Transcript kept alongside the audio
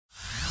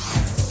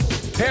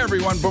Hey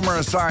everyone, Boomer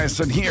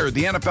Esiason here.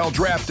 The NFL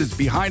Draft is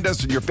behind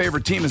us and your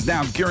favorite team is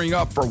now gearing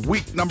up for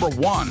week number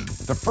 1.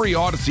 The free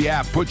Odyssey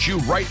app puts you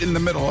right in the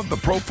middle of the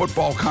pro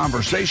football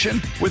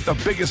conversation with the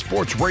biggest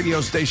sports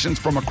radio stations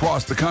from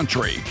across the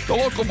country. The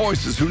local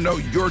voices who know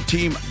your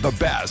team the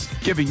best,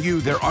 giving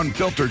you their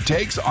unfiltered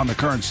takes on the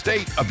current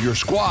state of your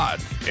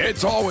squad.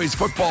 It's always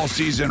football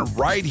season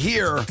right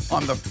here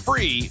on the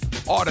free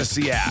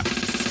Odyssey app.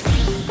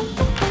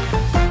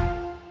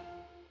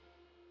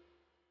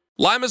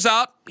 Lima's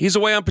out. He's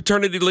away on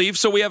paternity leave,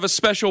 so we have a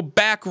special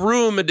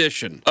backroom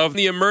edition of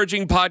the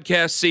emerging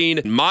podcast scene.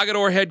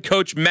 Mogadore head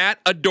coach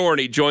Matt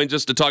Adorni joins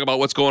us to talk about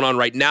what's going on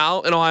right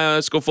now in Ohio high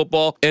school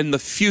football and the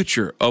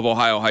future of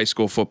Ohio high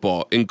school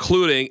football,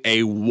 including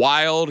a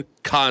wild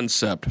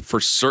concept for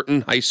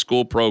certain high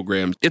school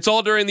programs. It's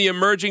all during the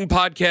emerging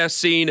podcast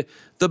scene,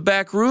 the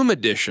backroom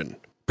edition.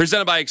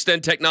 Presented by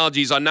Extend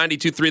Technologies on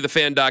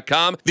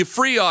 923thefan.com, the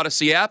free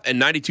Odyssey app, and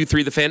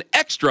 923 The Fan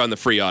Extra on the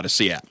free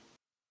Odyssey app.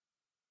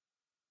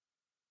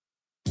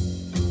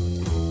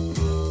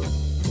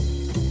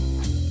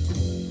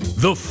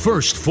 The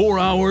first 4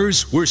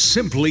 hours were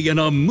simply an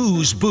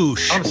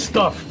amuse-bouche. I'm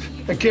stuffed.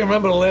 I can't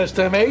remember the last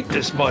time I ate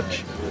this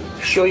much.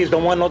 Sure you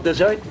don't want no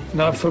dessert?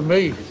 Not for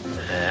me.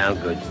 I'm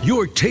good.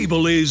 Your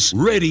table is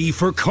ready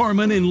for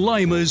Carman and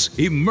Lima's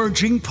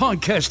emerging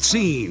podcast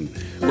scene.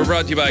 We're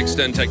brought to you by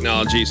Extend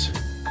Technologies.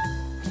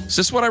 Is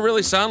this what I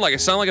really sound like? I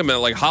sound like I'm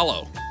like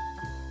hollow.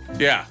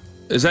 Yeah.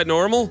 Is that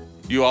normal?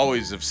 You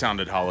always have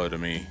sounded hollow to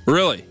me.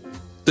 Really?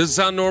 Does it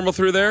sound normal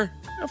through there?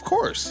 Of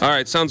course. All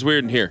right, sounds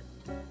weird in here.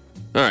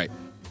 All right.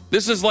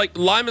 This is like,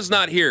 Lima's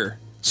not here,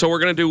 so we're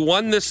going to do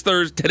one this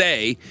Thursday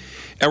today,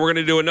 and we're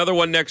going to do another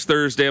one next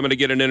Thursday. I'm going to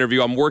get an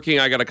interview. I'm working.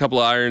 I got a couple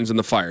of irons in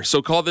the fire.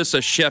 So call this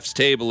a chef's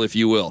table, if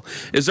you will.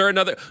 Is there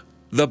another?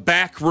 The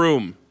back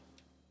room.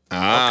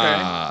 Okay,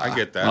 I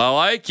get that. I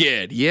like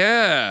it.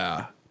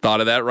 Yeah.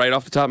 Thought of that right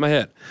off the top of my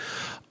head.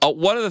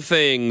 One of the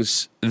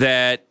things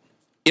that,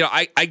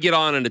 I get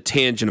on a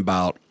tangent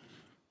about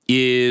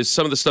is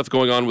some of the stuff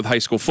going on with high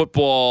school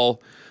football.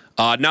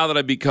 Now that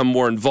I've become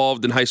more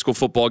involved in high school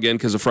football again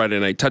because of Friday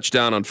Night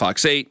Touchdown on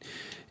Fox 8,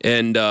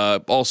 and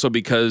also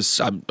because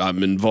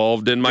I'm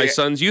involved in my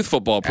son's youth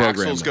football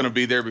program. Axel's going to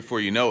be there before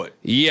you know it.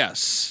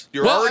 Yes.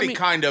 You're already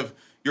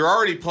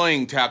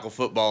playing tackle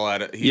football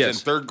at it. He's in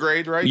third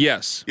grade, right?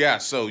 Yes. Yeah,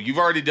 so you've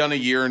already done a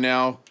year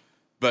now.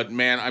 But,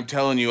 man, I'm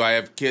telling you, I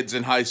have kids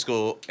in high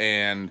school,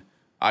 and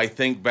I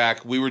think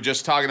back. We were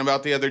just talking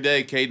about the other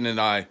day, Caden and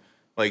I,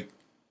 like,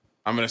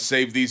 I'm going to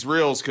save these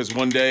reels because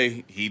one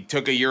day he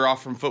took a year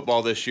off from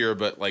football this year,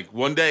 but like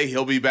one day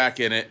he'll be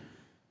back in it,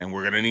 and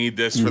we're going to need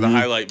this for the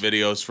highlight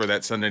videos for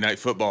that Sunday Night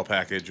Football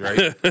package,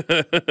 right?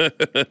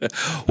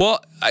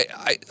 Well,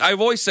 I've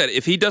always said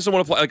if he doesn't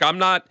want to play,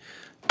 like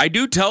I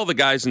do tell the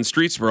guys in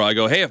Streetsboro, I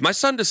go, hey, if my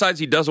son decides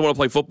he doesn't want to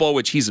play football,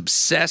 which he's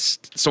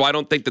obsessed, so I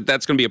don't think that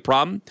that's going to be a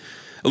problem.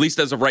 At least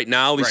as of right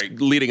now, at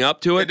least leading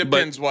up to it. It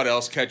depends what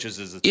else catches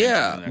his attention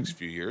in the next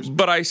few years.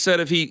 But I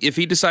said if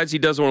he decides he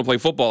doesn't want to play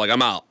football, like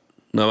I'm out.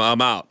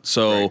 I'm out.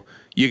 So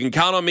you can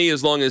count on me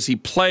as long as he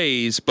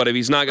plays, but if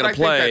he's not going to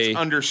play... I think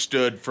that's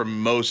understood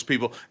from most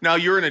people. Now,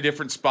 you're in a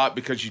different spot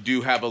because you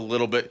do have a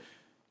little bit...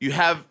 You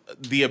have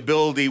the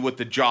ability with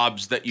the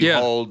jobs that you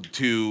hold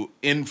to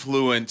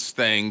influence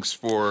things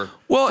for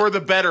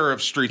the better of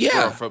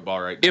Streetsboro football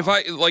right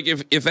now.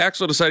 If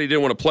Axel decided he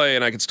didn't want to play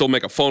and I could still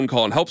make a phone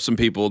call and help some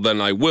people,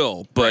 then I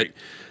will. But...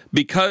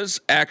 Because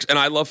and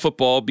I love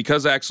football,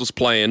 because Axel's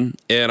playing,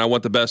 and I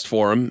want the best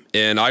for him,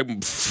 and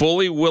I'm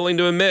fully willing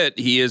to admit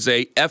he is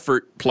a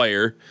effort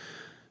player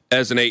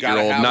as an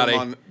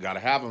 8-year-old. Gotta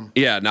have him.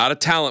 Yeah, not a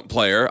talent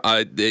player.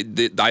 I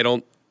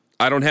don't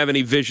have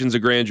any visions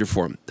of grandeur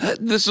for him.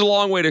 This is a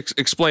long way to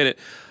explain it.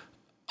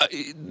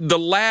 The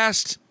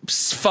last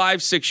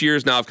 5-6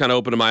 years now, I've kind of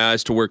opened my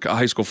eyes to where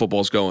high school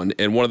football is going,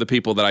 and one of the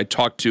people that I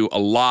talk to a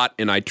lot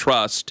and I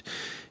trust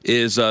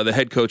is the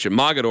head coach at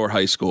Mogadore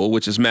High School,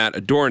 which is Matt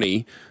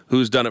Adorni,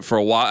 who's done it for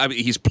a while. I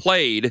mean, he's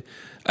played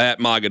at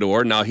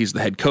Mogadore. Now he's the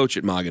head coach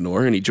at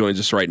Mogadore, and he joins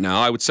us right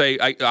now. I would say,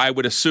 I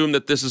would assume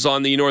that this is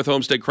on the North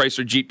Homestead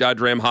Chrysler Jeep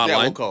Dodge Ram hotline.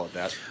 Yeah, we'll call it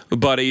that.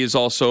 But he is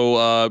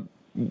also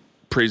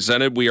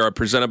we are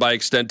presented by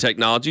Extend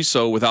Technology.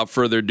 So without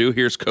further ado,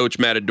 here's Coach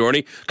Matt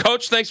Adorni.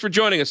 Coach, thanks for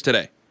joining us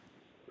today.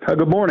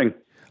 Good morning.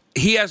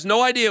 He has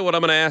no idea what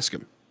I'm going to ask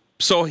him.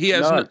 So you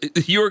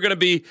are going to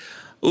be...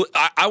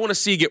 I want to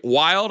see you get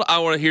wild. I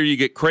want to hear you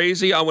get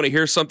crazy. I want to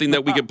hear something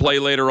that we can play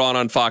later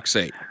on Fox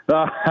 8.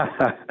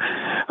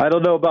 I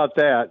don't know about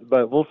that,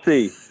 but we'll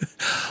see.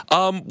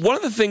 One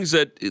of the things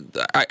that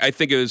I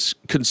think has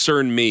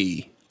concerned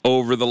me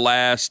over the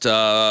last,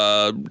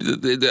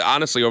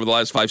 honestly, over the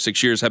last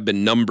 5-6 years have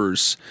been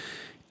numbers.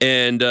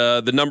 And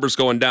the numbers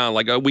going down.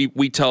 Like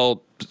we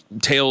tell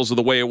tales of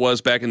the way it was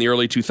back in the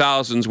early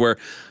 2000s where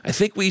I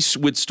think we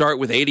would start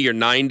with 80 or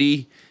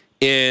 90.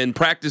 And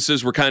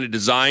practices were kind of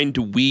designed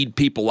to weed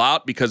people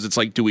out because it's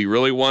like, do we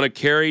really want to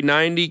carry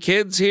 90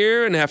 kids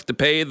here and have to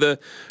pay the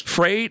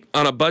freight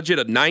on a budget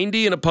of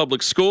 90 in a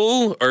public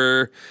school?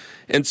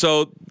 And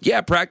so,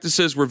 yeah,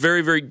 practices were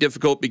very, very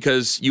difficult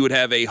because you would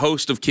have a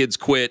host of kids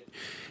quit,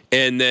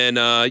 and then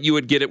you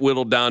would get it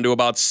whittled down to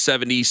about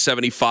 70,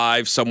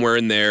 75, somewhere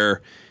in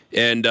there,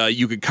 and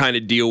you could kind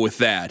of deal with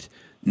that.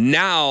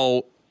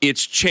 Now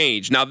it's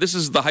changed. Now, this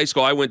is the high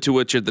school I went to,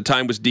 which at the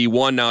time was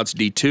D1. Now it's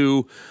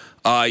D2.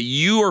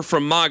 You are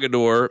from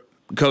Mogadore,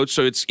 Coach,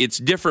 so it's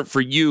different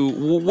for you.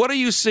 What are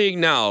you seeing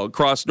now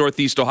across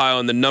Northeast Ohio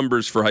in the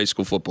numbers for high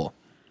school football?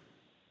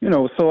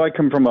 So I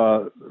come from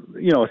a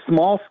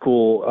small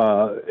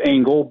school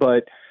angle,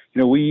 but,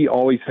 we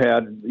always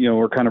had,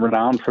 we're kind of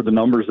renowned for the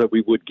numbers that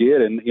we would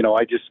get. And,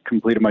 I just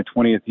completed my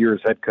 20th year as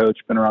head coach,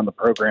 been around the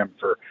program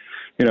for,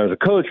 as a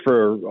coach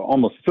for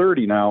almost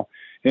 30 now.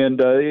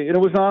 And it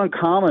was not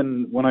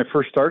uncommon when I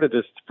first started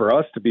this for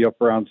us to be up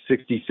around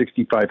 60,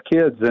 65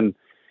 kids. And,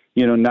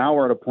 now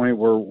we're at a point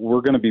where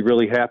we're going to be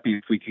really happy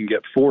if we can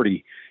get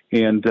 40.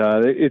 And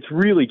it's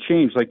really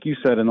changed, like you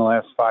said, in the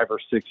last 5 or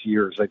 6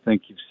 years. I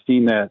think you've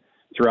seen that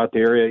throughout the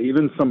area.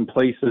 Even some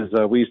places,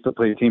 we used to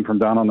play a team from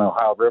down on the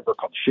Ohio River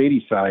called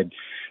Shadyside,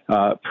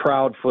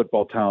 proud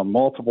football town,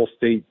 multiple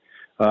state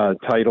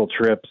title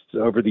trips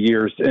over the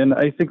years. And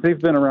I think they've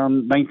been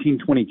around 19,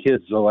 20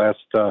 kids the last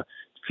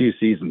few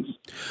seasons.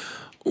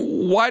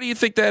 Why do you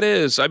think that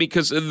is? I mean,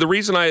 because the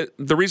reason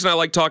I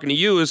like talking to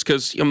you is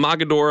because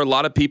Mogadore, a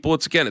lot of people.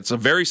 It's a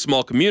very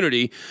small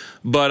community,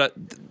 but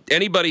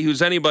anybody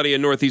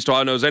in Northeast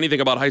Ohio knows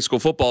anything about high school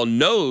football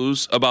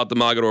knows about the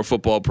Mogadore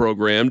football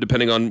program.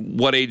 Depending on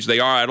what age they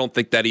are, I don't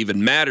think that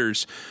even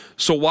matters.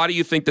 So why do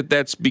you think that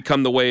that's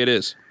become the way it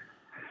is?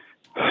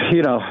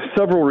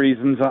 Several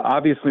reasons.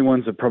 Obviously,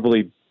 ones that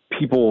probably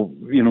people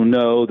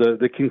know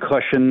the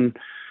concussion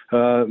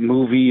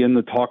movie and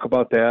the talk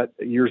about that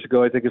years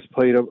ago, I think has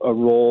played a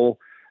role.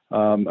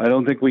 I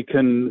don't think we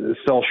can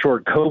sell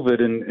short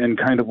COVID and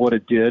kind of what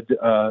it did,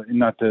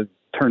 not to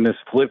turn this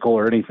political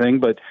or anything,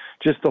 but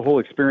just the whole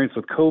experience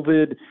with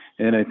COVID.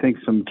 And I think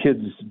some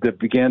kids that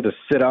began to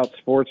sit out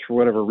sports for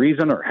whatever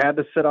reason or had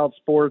to sit out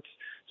sports,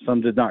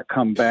 some did not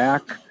come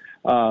back.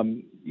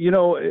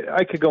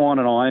 I could go on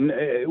and on.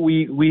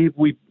 We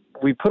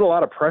put a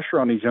lot of pressure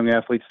on these young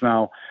athletes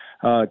now.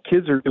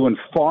 Kids are doing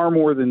far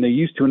more than they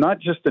used to, not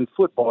just in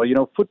football.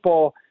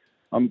 Football,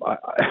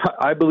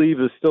 I believe,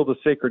 is still the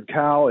sacred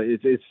cow.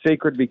 It's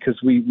sacred because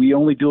we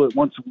only do it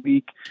once a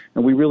week,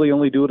 and we really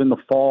only do it in the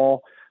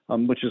fall,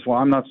 which is why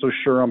I'm not so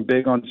sure I'm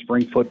big on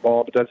spring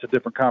football, but that's a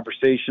different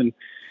conversation.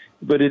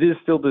 But it is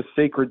still this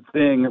sacred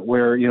thing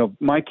where,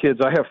 my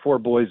kids, I have 4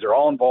 boys, they're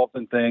all involved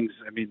in things.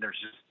 I mean, there's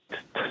just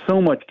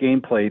so much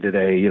gameplay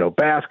today,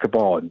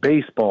 basketball and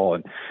baseball,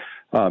 and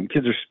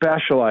kids are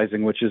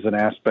specializing, which is an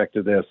aspect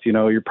of this.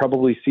 You're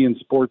probably seeing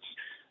sports,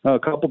 a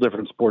couple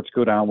different sports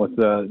go down with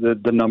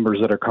the numbers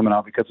that are coming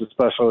out because of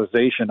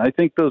specialization. I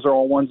think those are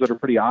all ones that are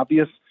pretty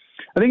obvious.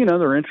 I think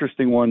another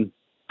interesting one,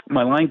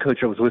 my line coach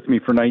was with me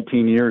for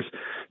 19 years,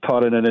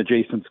 taught at an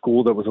adjacent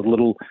school that was a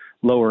little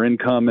lower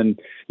income. And,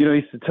 he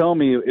used to tell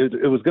me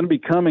it was going to be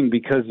coming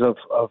because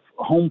of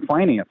home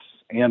finance.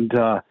 And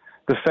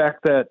the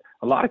fact that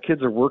a lot of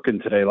kids are working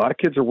today, a lot of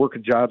kids are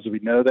working jobs, we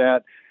know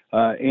that.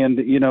 And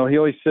he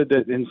always said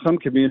that in some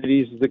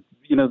communities,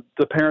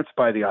 the parents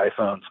buy the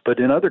iPhones, but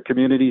in other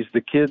communities,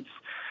 the kids,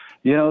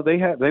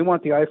 they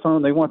want the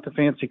iPhone, they want the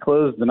fancy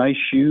clothes, the nice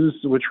shoes,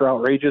 which are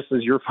outrageous,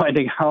 as you're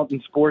finding out in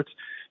sports.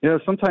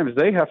 Sometimes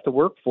they have to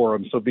work for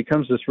them, so it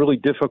becomes this really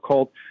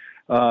difficult,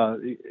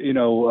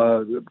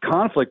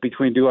 conflict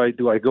between do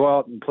I go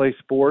out and play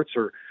sports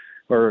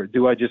or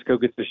do I just go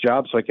get this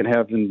job so I can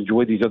have and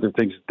enjoy these other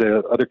things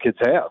that other kids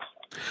have.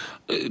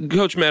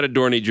 Coach Matt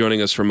Adorni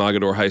joining us from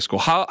Mogadore High School.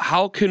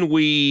 How can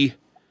we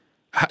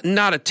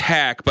not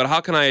attack, but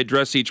how can I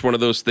address each one of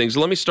those things?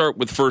 Let me start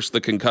with first the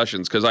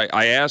concussions, because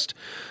I asked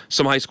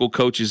some high school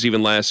coaches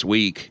even last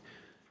week,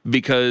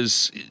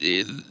 because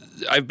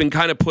I've been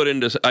kind of put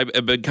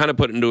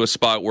into a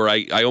spot where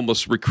I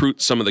almost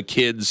recruit some of the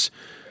kids,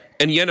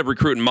 and you end up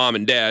recruiting mom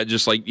and dad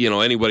just like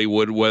anybody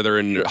would, whether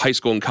in high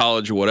school and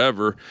college or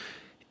whatever,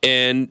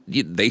 and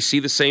they see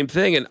the same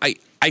thing, and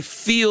I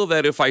feel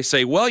that if I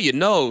say, well,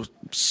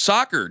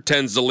 soccer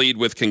tends to lead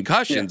with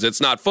concussions. Yeah.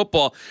 It's not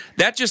football.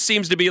 That just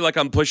seems to be like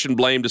I'm pushing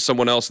blame to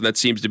someone else, and that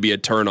seems to be a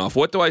turnoff.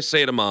 What do I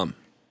say to mom?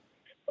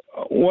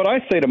 What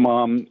I say to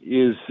mom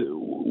is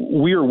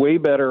we are way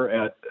better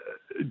at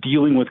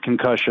dealing with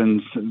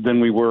concussions than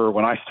we were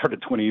when I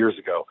started 20 years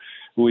ago.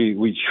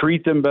 We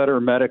treat them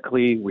better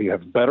medically. We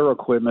have better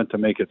equipment to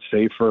make it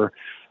safer.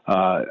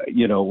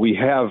 We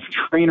have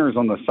trainers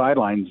on the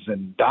sidelines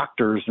and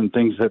doctors and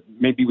things that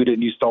maybe we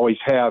didn't used to always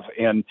have.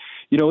 And,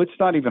 it's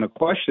not even a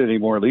question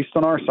anymore, at least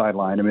on our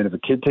sideline. I mean, if a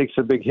kid takes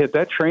a big hit,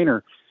 that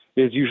trainer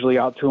is usually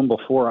out to him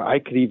before I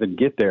could even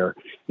get there.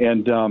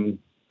 And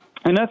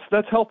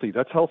that's healthy.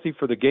 That's healthy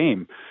for the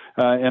game.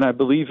 And I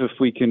believe if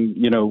we can,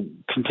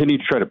 continue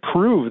to try to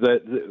prove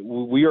that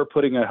we are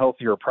putting a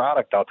healthier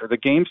product out there, the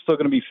game's still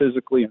going to be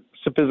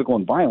physical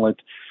and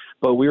violent,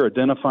 but we are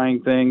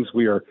identifying things.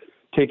 We are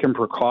taking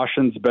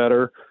precautions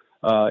better.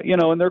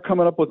 And they're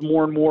coming up with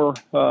more and more,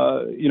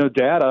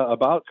 data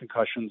about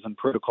concussions and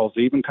protocols.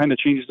 They even kind of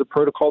changed the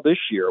protocol this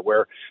year,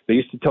 where they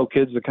used to tell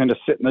kids to kind of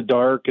sit in the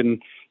dark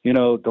and,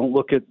 don't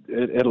look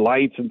at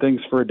lights and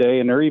things for a day.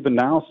 And they're even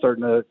now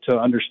starting to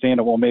understand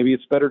it. Well, maybe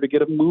it's better to get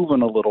them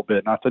moving a little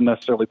bit, not to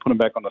necessarily put them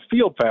back on the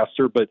field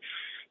faster, but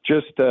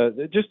just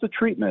the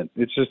treatment.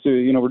 It's just,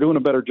 we're doing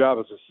a better job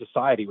as a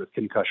society with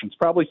concussions,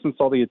 probably since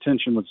all the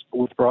attention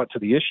was brought to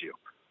the issue.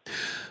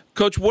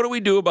 Coach, what do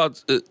we do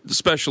about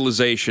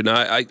specialization?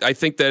 I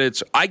think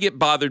that I get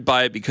bothered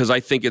by it because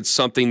I think it's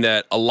something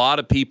that a lot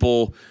of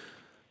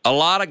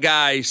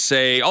guys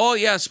say, oh,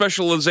 yeah,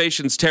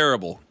 specialization's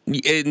terrible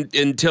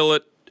until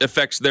it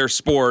affects their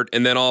sport.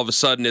 And then all of a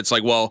sudden it's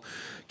like, well,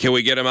 can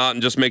we get them out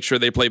and just make sure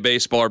they play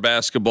baseball or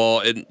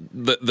basketball? And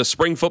the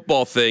spring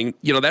football thing,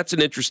 that's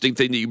an interesting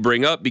thing that you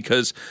bring up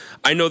because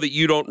I know that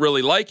you don't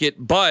really like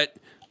it, but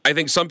I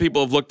think some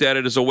people have looked at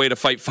it as a way to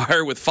fight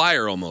fire with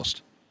fire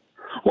almost.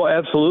 Well,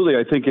 absolutely.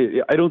 I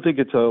don't think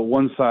it's a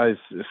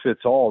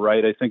one-size-fits-all,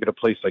 right? I think at a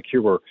place like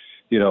here where,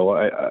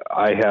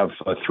 I have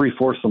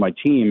 3/4 of my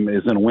team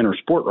is in a winter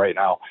sport right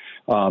now,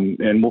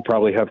 and we'll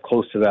probably have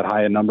close to that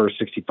high a number,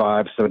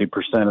 65, 70%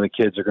 of the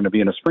kids are going to be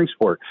in a spring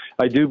sport.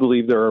 I do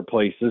believe there are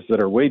places that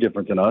are way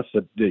different than us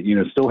that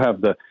still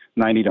have the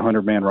 90 to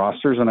 100-man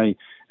rosters, and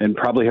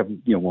probably have,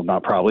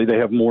 not probably, they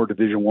have more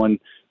Division I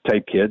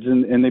type kids,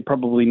 and they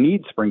probably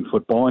need spring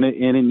football. And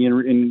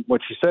in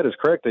what you said is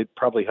correct. It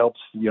probably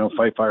helps,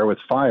 fight fire with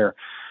fire.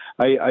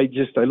 I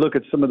look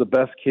at some of the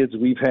best kids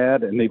we've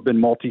had, and they've been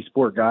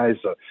multi-sport guys.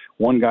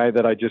 One guy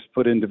that I just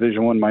put in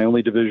Division I, my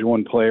only Division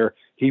I player,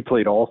 he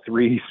played all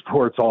three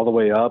sports all the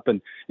way up.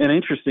 And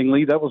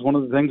interestingly, that was one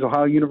of the things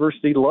Ohio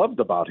University loved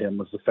about him,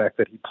 was the fact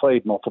that he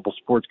played multiple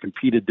sports,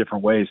 competed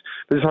different ways.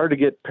 But it's hard to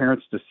get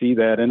parents to see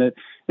that, and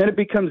it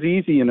becomes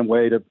easy in a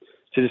way to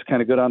just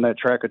kind of go down that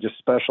track of just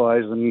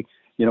specializing,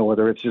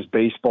 whether it's just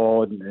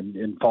baseball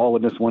and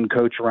following this one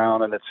coach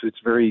around, and it's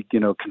very,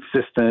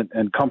 consistent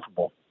and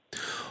comfortable.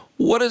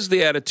 What is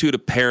the attitude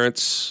of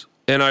parents?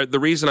 And the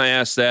reason I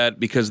ask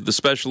that, because the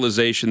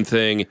specialization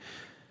thing,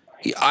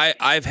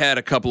 I've had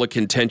a couple of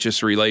contentious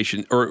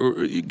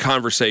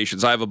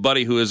conversations. I have a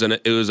buddy who is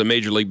a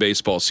Major League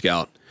Baseball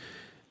scout,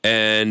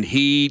 and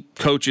he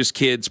coaches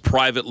kids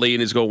privately,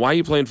 and he's going, "Why are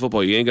you playing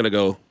football? You ain't gonna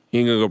go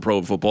pro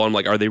in football." I'm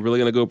like, are they really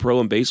going to go pro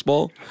in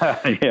baseball?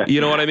 Yeah.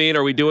 You know what I mean?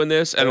 Are we doing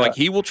this? And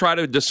he will try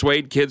to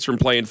dissuade kids from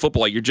playing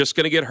football. Like, you're just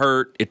going to get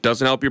hurt. It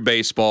doesn't help your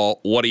baseball.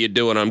 What are you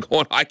doing? I'm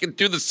going, I can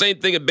do the same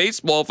thing in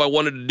baseball if I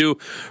wanted to do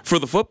for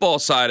the football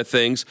side of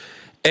things.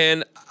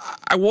 And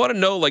I want to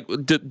know, like,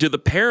 do the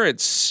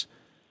parents,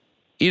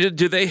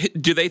 do they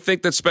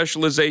think that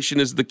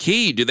specialization is the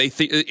key? Do they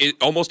think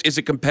is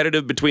it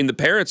competitive between the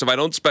parents? If I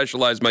don't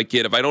specialize my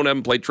kid, if I don't have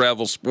him play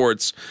travel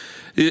sports,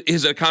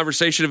 is it a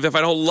conversation of if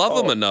I don't love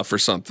them enough or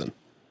something?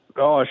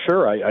 Oh,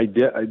 sure. I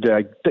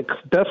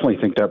definitely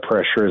think that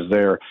pressure is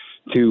there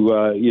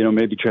to,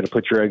 maybe try to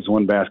put your eggs in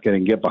one basket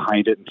and get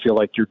behind it and feel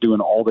like you're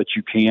doing all that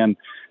you can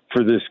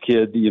for this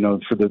kid,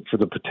 for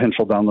the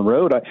potential down the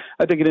road. I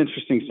think an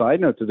interesting side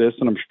note to this,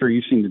 and I'm sure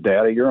you've seen the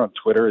data, you're on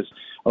Twitter, is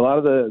a lot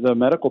of the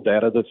medical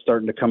data that's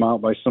starting to come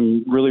out by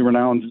some really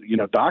renowned,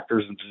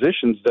 doctors and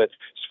physicians, that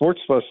sports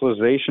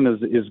specialization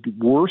is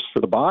worse for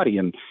the body,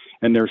 and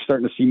they're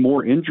starting to see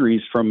more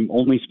injuries from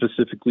only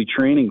specifically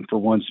training for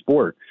one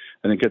sport.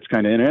 I think that's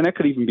kind of, and that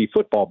could even be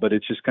football, but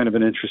it's just kind of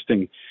an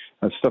interesting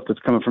stuff that's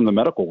coming from the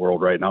medical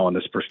world right now on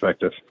this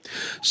perspective.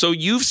 So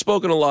you've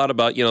spoken a lot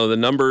about, the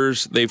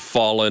numbers, they've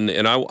fallen,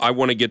 and I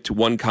want to get to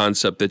one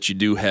concept that you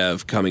do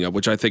have coming up,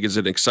 which I think is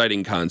an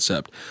exciting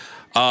concept.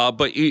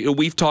 But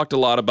we've talked a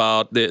lot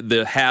about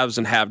the haves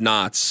and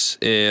have-nots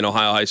in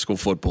Ohio high school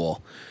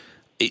football.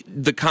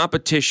 The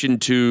competition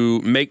to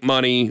make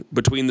money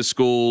between the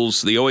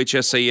schools, the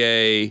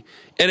OHSAA,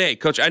 and hey,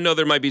 Coach, I know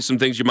there might be some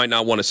things you might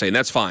not want to say, and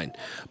that's fine.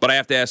 But I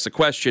have to ask the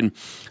question,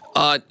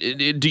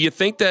 do you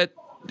think that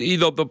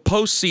the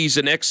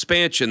postseason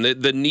expansion,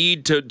 the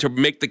need to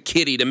make the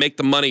kitty, to make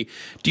the money,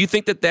 do you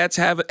think that that's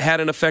had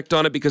an effect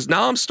on it? Because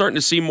now I'm starting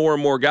to see more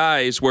and more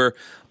guys where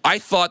I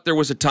thought there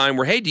was a time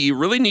where, hey, do you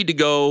really need to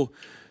go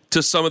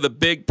to some of the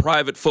big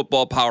private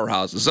football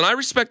powerhouses? And I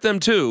respect them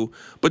too,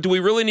 but do we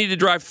really need to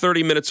drive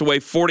 30 minutes away,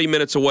 40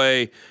 minutes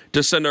away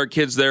to send our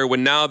kids there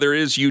when now there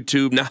is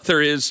YouTube, now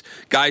there is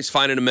guys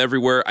finding them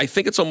everywhere? I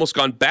think it's almost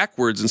gone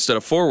backwards instead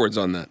of forwards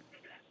on that.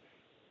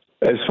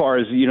 As far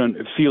as,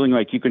 feeling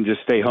like you can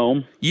just stay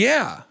home?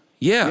 Yeah.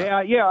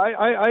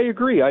 I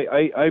agree.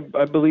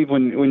 I believe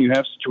when you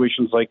have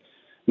situations like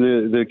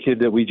the kid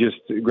that we just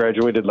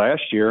graduated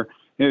last year,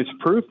 it's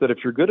proof that if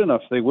you're good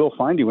enough, they will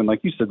find you. And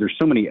like you said, there's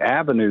so many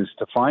avenues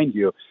to find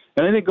you.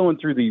 And I think going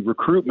through the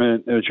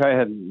recruitment, which I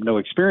had no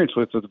experience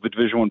with a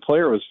Division I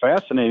player, was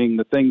fascinating.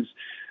 The things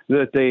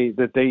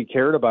that they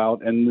cared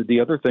about and the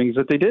other things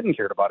that they didn't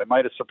care about. It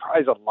might have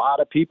surprised a lot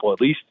of people, at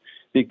least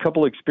the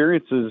couple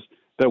experiences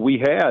that we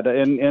had,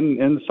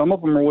 and some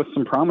of them are with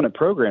some prominent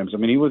programs. I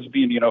mean, he was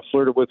being,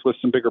 flirted with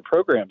some bigger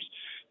programs.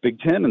 Big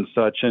Ten and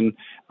such. And,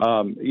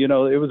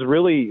 it was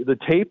really, the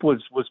tape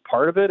was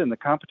part of it and the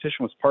competition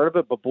was part of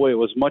it. But, boy, it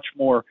was much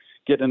more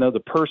getting to know the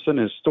person,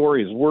 his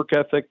story, his work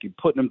ethic,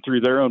 putting them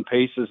through their own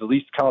paces, at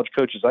least college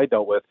coaches I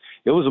dealt with.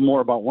 It was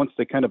more about once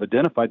they kind of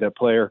identified that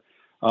player,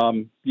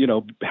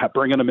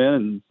 bringing them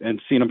in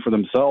and seeing them for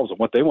themselves and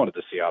what they wanted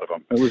to see out of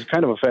them. It was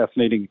kind of a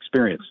fascinating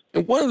experience.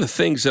 And one of the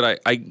things that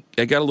I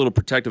got a little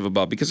protective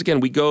about, because,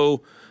 again, I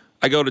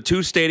go to 2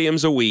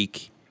 stadiums a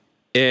week,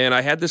 and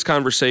I had this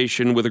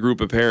conversation with a group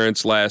of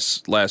parents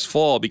last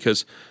fall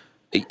because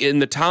in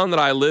the town that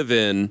I live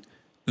in,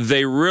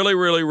 they really,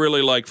 really,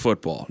 really like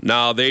football.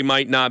 Now, they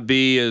might not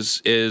be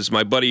as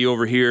my buddy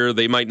over here,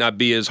 they might not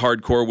be as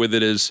hardcore with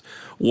it as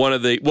one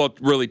of the,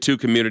 really 2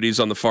 communities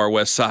on the far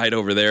west side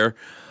over there.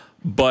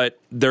 But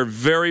they're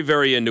very,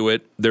 very into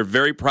it. They're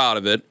very proud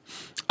of it.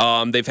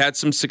 They've had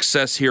some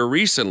success here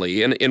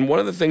recently. And one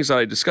of the things that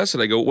I discussed,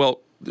 I go, well,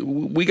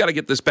 we got to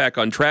get this back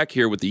on track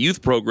here with the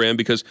youth program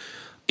because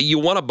you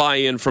want to buy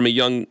in from a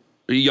young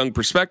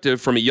perspective,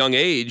 from a young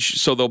age,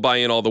 so they'll buy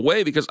in all the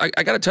way. Because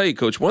I got to tell you,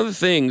 Coach, one of the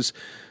things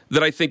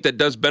that I think that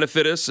does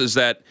benefit us is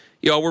that,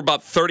 we're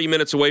about 30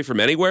 minutes away from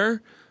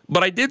anywhere.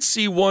 But I did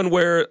see one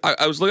where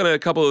I was looking at a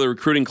couple of the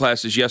recruiting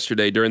classes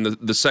yesterday during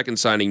the second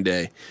signing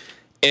day.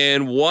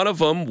 And one of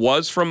them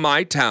was from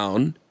my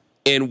town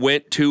and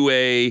went to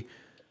a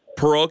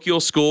parochial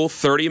school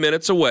 30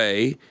 minutes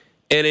away.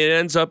 And it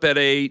ends up at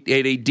a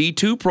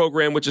D2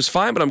 program, which is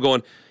fine. But I'm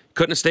going,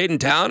 couldn't have stayed in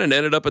town and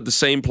ended up at the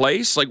same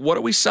place? Like, what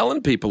are we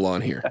selling people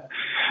on here?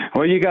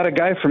 Well, you got a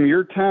guy from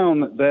your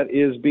town that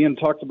is being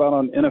talked about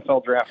on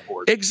NFL draft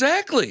boards.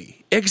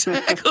 Exactly.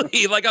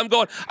 Like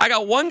I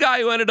got one guy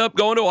who ended up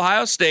going to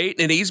Ohio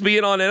State, and he's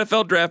being on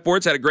NFL draft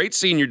boards, had a great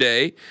senior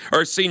day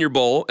or senior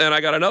bowl. And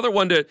I got another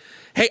one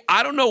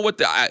I don't know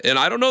and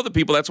I don't know the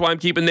people. That's why I'm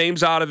keeping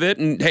names out of it.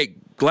 And hey,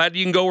 glad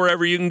you can go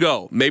wherever you can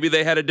go. Maybe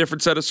they had a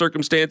different set of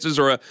circumstances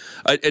or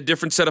a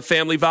different set of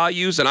family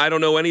values, and I don't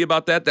know any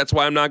about that. That's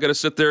why I'm not going to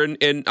sit there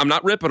and I'm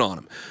not ripping on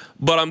them.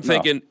 But I'm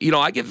thinking,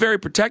 I get very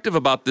protective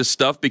about this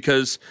stuff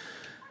because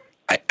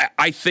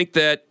I think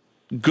that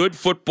good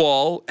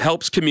football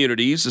helps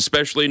communities,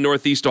 especially in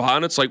Northeast Ohio.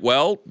 And it's like,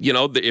 well,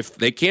 if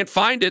they can't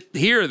find it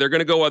here, they're going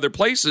to go other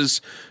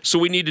places. So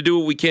we need to do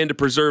what we can to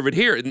preserve it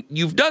here. And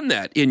you've done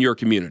that in your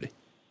community.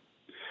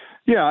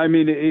 Yeah, I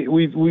mean,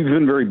 we've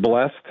been very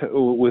blessed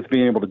with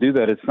being able to do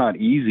that. It's not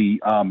easy.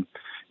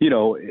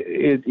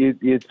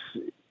 It's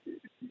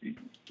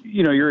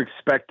you're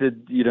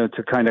expected,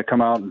 to kind of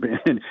come out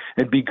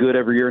and be good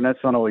every year, and that's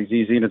not always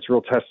easy, and it's a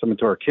real testament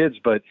to our kids.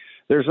 But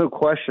there's no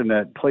question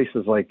that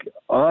places like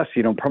us,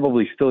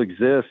 probably still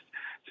exist,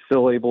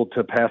 still able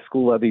to pass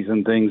school levies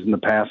and things in the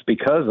past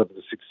because of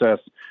the success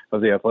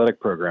of the athletic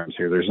programs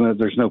here.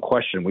 There's no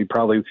question. We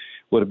probably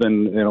would have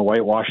been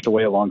whitewashed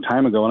away a long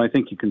time ago, and I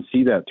think you can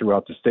see that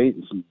throughout the state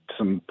in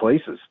some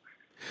places.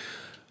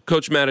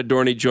 Coach Matt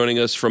Adorni joining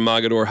us from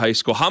Mogadore High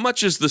School. How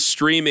much is the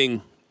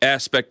streaming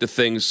aspect of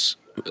things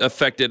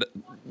affected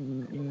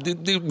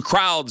the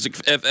crowds,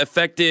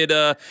 affected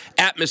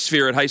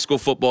atmosphere at high school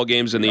football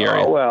games in the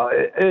area? Well,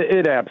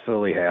 it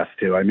absolutely has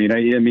to. I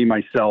mean,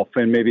 myself,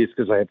 and maybe it's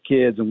because I have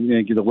kids and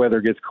the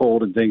weather gets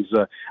cold and things.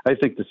 I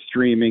think the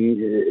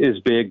streaming is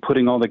big,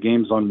 putting all the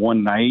games on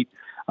one night.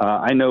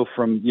 I know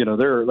from,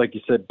 there are, like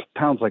you said,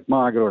 towns like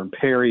Mogadore and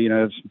Perry,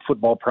 some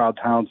football proud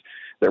towns.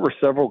 There were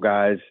several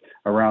guys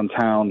around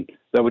town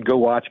that would go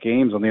watch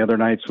games on the other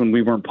nights when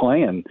we weren't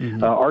playing.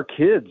 Mm-hmm. Our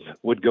kids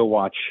would go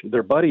watch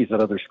their buddies at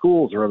other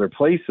schools or other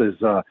places,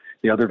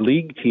 the other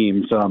league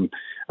teams.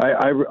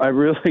 I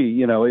really,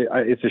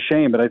 it's a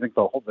shame, but I think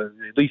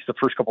at least the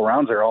first couple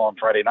rounds there all on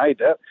Friday night,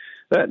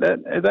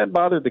 that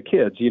bothered the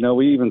kids.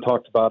 We even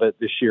talked about it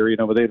this year,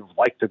 but they'd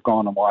like to have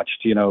gone and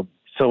watched,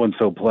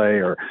 so-and-so play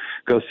or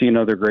go see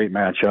another great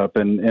matchup.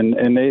 And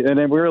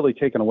they were really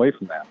taken away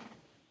from that.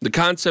 The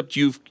concept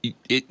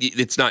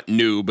it's not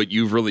new, but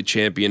you've really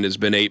championed has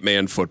been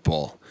 8-man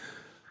football.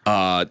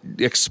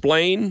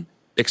 Explain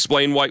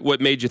what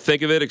made you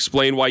think of it.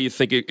 Explain why you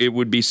think it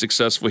would be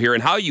successful here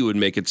and how you would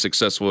make it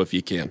successful if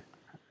you can.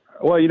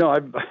 Well,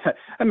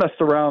 I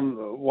messed around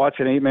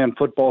watching 8-man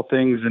football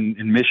things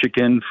in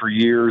Michigan for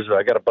years.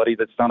 I got a buddy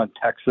that's down in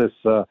Texas,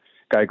 guy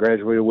I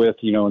graduated with,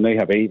 and they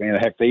have 8-man.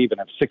 Heck, they even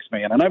have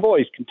 6-man. And I've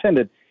always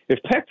contended if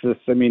Texas,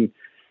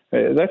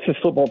 that's as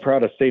football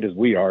proud a state as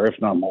we are, if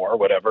not more,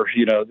 whatever.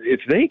 If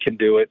they can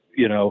do it,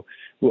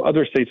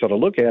 other states ought to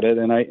look at it.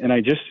 And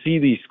I just see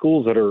these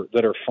schools that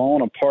are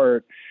falling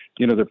apart.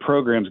 Their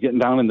programs getting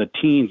down in the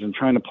teens and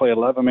trying to play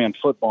 11-man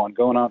football and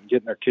going out and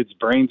getting their kids'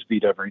 brains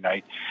beat every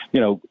night.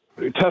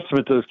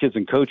 Testament to those kids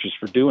and coaches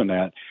for doing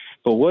that.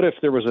 But what if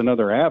there was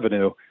another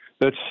avenue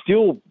that's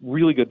still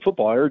really good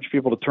football? I urge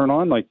people to turn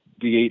on like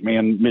the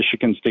 8-man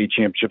Michigan State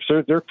Championships.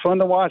 They're fun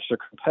to watch. They're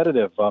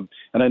competitive.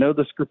 And I know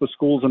this group of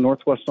schools in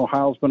Northwest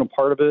Ohio has been a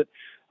part of it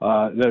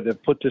that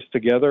have put this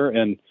together.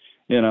 And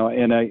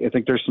I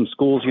think there's some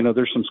schools,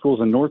 there's some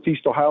schools in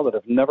Northeast Ohio that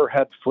have never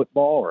had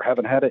football or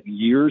haven't had it in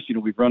years.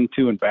 We've run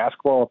 2 in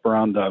basketball up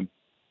around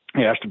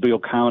Ashtabula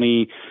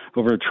County,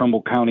 over in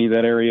Trumbull County,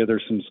 that area.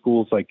 There's some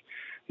schools like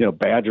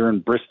Badger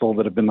and Bristol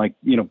that have been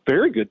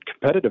very good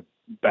competitive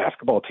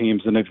basketball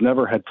teams, and they've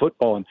never had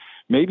football. And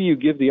maybe you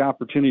give the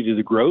opportunity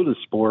to grow the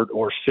sport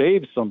or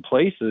save some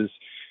places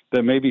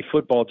that maybe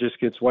football just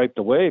gets wiped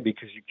away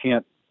because you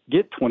can't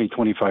get 20,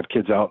 25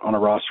 kids out on a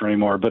roster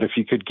anymore. But if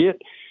you could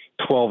get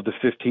 12 to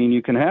 15,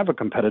 you can have a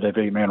competitive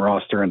 8-man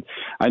roster. And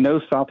I know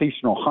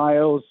Southeastern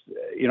Ohio's,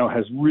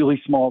 has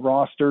really small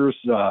rosters.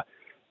 And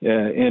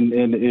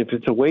if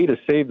it's a way to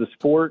save the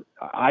sport,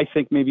 I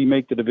think maybe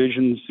make the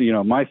divisions.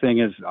 My thing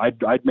is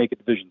I'd make a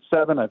Division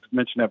 7. I've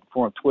mentioned that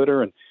before on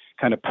Twitter, and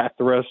kind of pack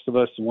the rest of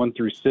us 1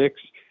 through 6,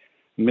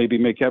 and maybe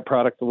make that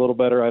product a little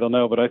better. I don't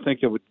know, but I think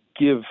it would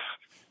give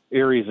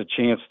areas a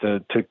chance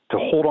to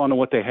hold on to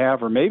what they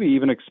have, or maybe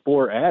even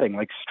explore adding,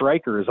 like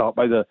Stryker is out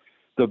by the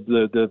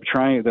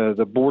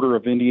border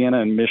of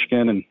Indiana and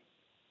Michigan and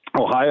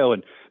Ohio,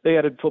 and they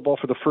added football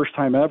for the first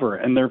time ever,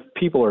 and their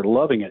people are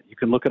loving it. You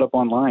can look it up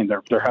online.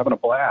 They're having a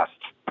blast.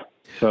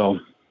 So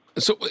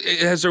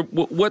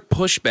what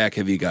pushback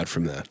have you got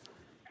from that?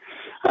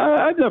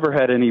 I've never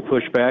had any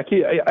pushback.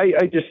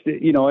 I just,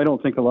 I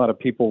don't think a lot of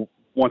people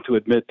want to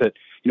admit that,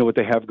 what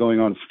they have going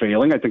on is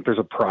failing. I think there's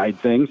a pride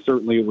thing.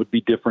 Certainly it would be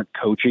different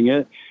coaching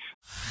it.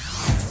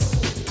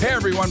 Hey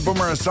everyone,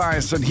 Boomer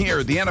Esiason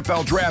here. The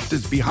NFL Draft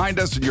is behind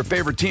us and your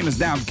favorite team is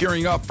now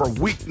gearing up for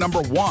week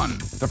number 1.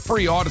 The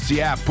free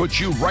Odyssey app puts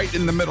you right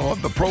in the middle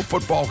of the pro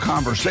football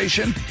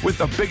conversation with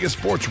the biggest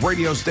sports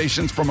radio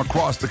stations from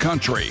across the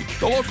country.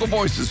 The local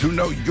voices who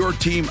know your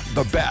team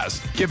the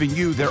best, giving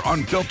you their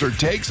unfiltered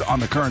takes on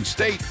the current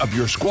state of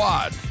your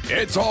squad.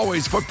 It's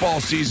always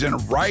football season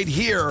right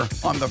here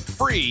on the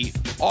free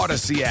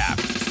Odyssey app.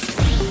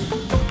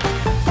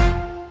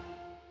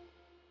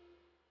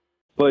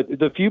 But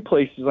the few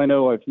places I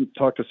know, I've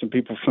talked to some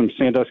people from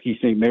Sandusky,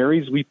 St.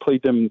 Mary's. We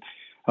played them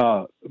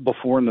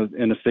before in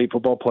the state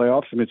football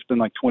playoffs. I mean, it's been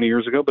like 20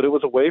 years ago, but it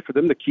was a way for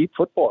them to keep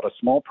football at a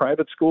small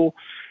private school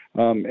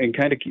and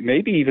kind of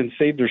maybe even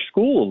save their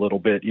school a little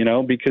bit,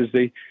 because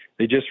they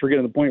just were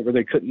getting to the point where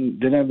they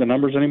didn't have the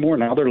numbers anymore.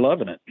 Now they're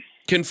loving it.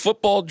 Can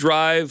football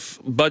drive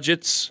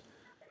budgets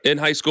in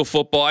high school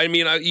football? I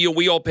mean,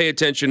 we all pay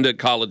attention to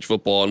college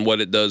football and what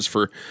it does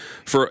for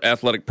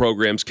athletic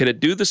programs. Can it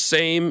do the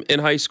same in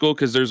high school?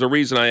 Because there's a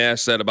reason I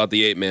asked that about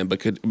the 8-man,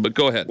 but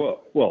go ahead.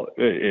 Well,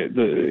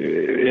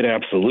 it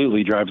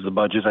absolutely drives the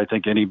budget. I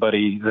think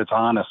anybody that's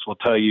honest will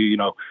tell you,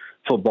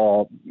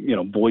 football,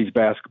 boys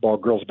basketball,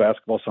 girls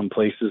basketball, some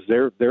places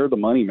they're the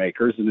money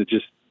makers, and it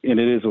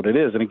is what it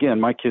is. And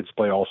again, my kids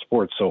play all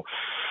sports, so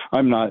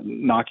I'm not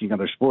knocking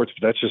other sports,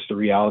 but that's just the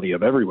reality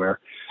of everywhere.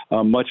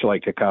 Much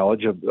like a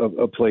college,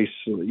 a place,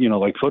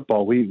 like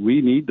football,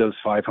 we need those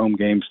 5 home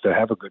games to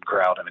have a good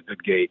crowd and a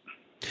good gate.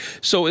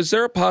 So is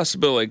there a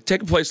possibility,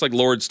 take a place like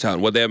Lordstown,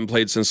 what they haven't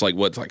played since like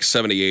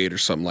 78 or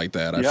something like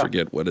that. I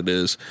forget what it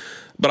is.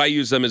 But I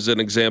use them as an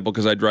example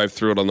because I drive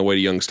through it on the way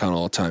to Youngstown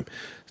all the time.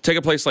 Take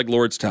a place like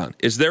Lordstown.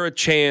 Is there a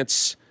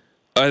chance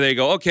they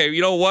go, okay,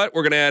 you know what?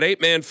 We're going to add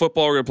 8-man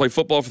football. We're going to play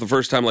football for the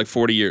first time in like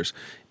 40 years.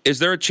 Is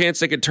there a chance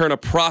they could turn a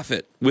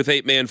profit with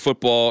 8-man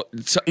football,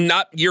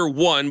 not year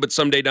 1, but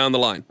someday down the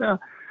line? Yeah,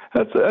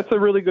 that's a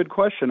really good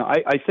question.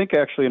 I think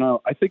actually,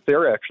 I think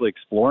they're actually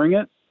exploring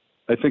it.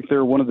 I think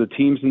they're one of the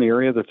teams in the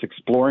area that's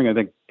exploring. I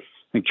think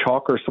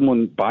Chalk or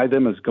someone by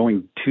them is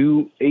going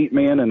to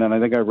 8-man, and then I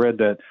think I read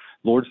that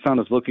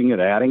Lordstown is looking at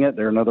adding it.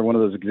 They're another one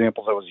of those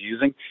examples I was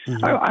using.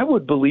 Mm-hmm. I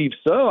would believe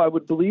so. I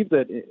would believe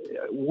that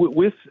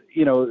with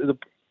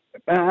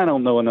I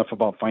don't know enough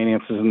about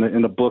finances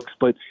in the books,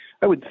 but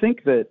I would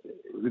think that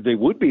they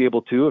would be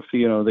able to if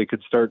they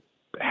could start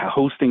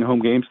hosting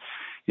home games.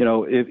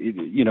 If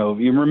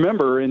you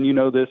remember, and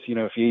this,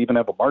 if you even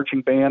have a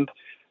marching band,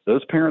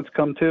 those parents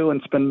come too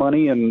and spend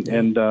money, and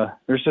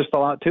there's just a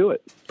lot to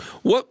it.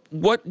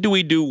 What do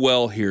we do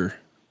well here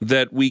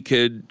that we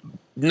could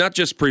not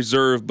just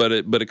preserve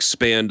but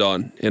expand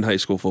on in high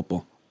school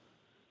football?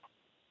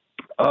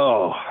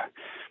 Oh,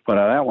 but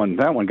that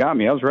one got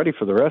me. I was ready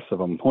for the rest of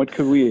them. What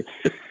could we?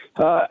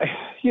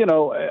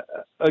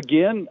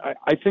 Again,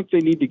 I think they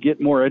need to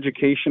get more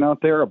education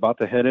out there about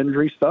the head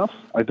injury stuff.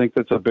 I think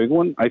that's a big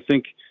one. I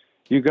think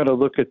you've got to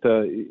look at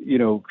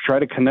try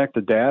to connect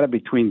the data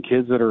between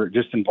kids that are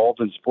just involved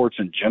in sports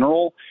in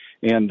general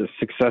and the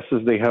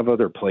successes they have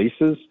other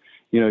places.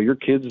 Your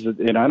kids,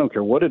 and I don't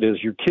care what it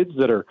is, your kids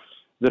that are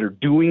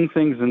doing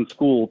things in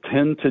school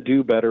tend to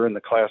do better in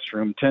the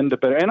classroom, and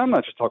I'm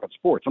not just talking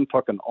sports, I'm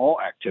talking all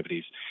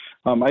activities.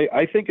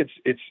 I think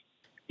it's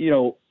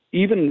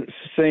even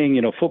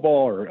saying,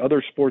 football or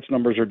other sports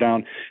numbers are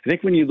down. I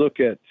think when you look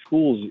at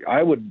schools,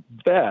 I would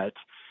bet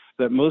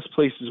that most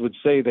places would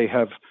say they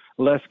have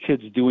less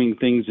kids doing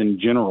things in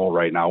general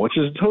right now, which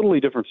is a totally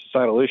different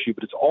societal issue,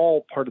 but it's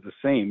all part of the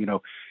same.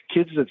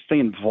 Kids that stay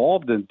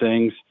involved in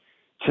things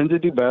tend to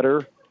do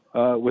better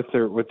with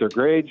their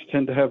grades,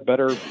 tend to have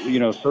better,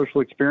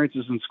 social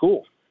experiences in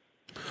school.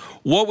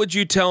 What would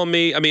you tell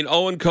me? I mean,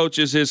 Owen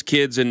coaches his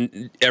kids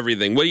and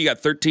everything. What do you got,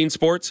 13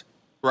 sports?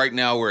 Right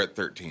now we're at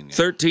 13. Yeah.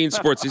 13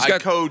 sports. He's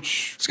got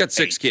 6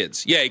 8.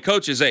 kids. Yeah, he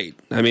coaches 8.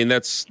 I mean,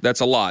 that's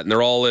a lot, and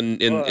they're all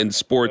in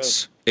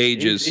sports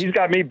ages. He's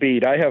got me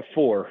beat. I have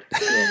 4.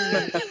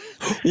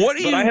 What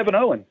do you? But I have an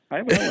Owen.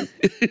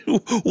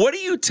 What do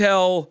you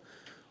tell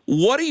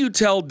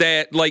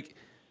dad? Like,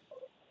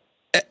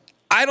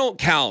 I don't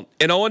count,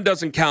 and Owen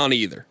doesn't count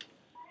either.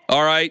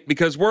 All right,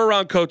 because we're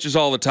around coaches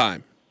all the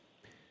time.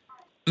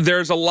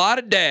 There's a lot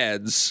of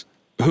dads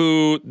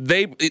who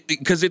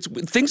because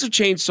things have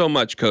changed so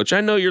much, Coach.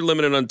 I know you're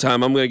limited on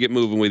time. I'm going to get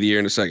moving with you here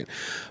in a second,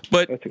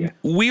 but okay.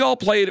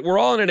 We're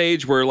all in an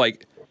age where,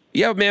 like,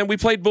 yeah, man, we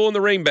played bull in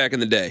the ring back in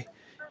the day,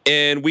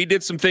 and we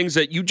did some things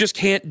that you just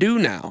can't do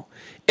now.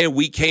 And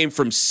we came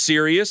from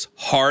serious,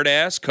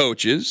 hard-ass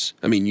coaches.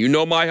 I mean,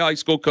 my high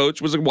school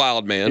coach was a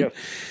wild man. Yes.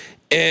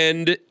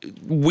 And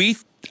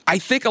I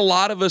think a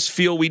lot of us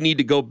feel we need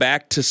to go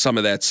back to some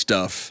of that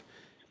stuff.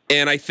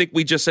 And I think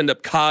we just end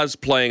up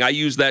cosplaying. I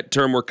use that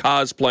term, we're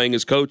cosplaying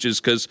as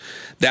coaches because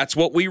that's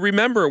what we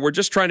remember. We're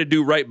just trying to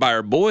do right by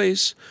our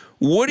boys.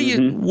 What do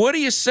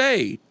you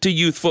say to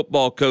youth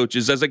football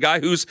coaches as a guy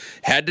who's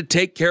had to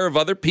take care of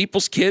other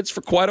people's kids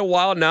for quite a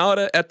while now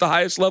at the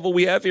highest level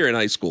we have here in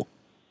high school?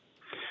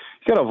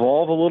 You got to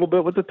evolve a little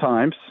bit with the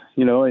times.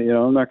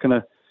 I'm not going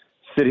to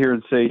sit here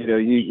and say,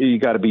 you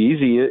got to be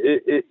easy.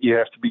 You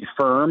have to be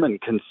firm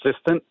and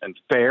consistent and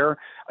fair.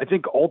 I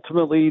think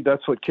ultimately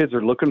that's what kids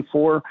are looking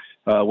for,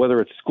 whether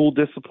it's school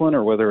discipline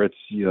or whether it's,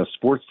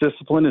 sports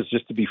discipline, is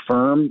just to be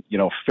firm,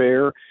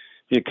 fair,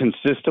 be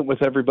consistent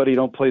with everybody.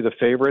 Don't play the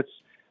favorites.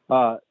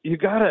 You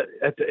got to,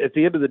 at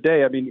the end of the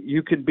day, I mean,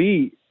 you could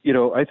be,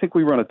 I think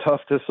we run a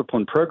tough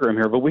discipline program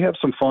here, but we have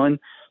some fun.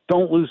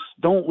 Don't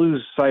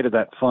lose sight of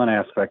that fun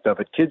aspect of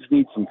it. Kids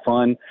need some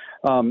fun.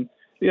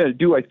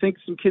 Do I think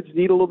some kids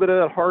need a little bit of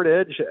that hard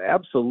edge?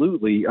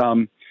 Absolutely.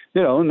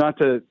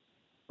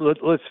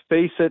 Let's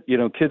face it,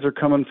 kids are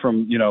coming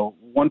from,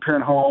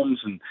 one-parent homes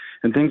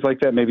and things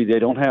like that. Maybe they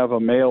don't have a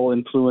male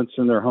influence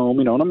in their home,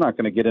 and I'm not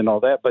going to get into all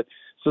that. But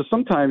so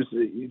sometimes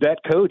that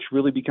coach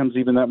really becomes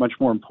even that much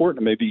more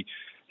important to maybe,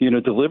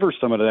 deliver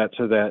some of that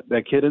to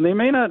that kid. And they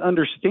may not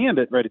understand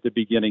it right at the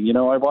beginning.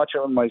 I watch it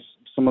on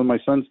some of my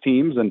son's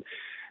teams, and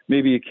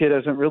maybe a kid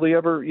hasn't really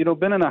ever,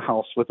 been in a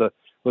house with a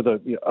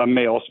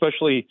male,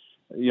 especially,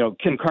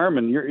 Ken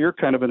Carman. You're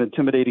kind of an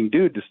intimidating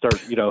dude to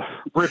start,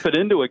 ripping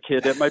into a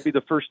kid. That might be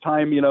the first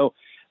time, and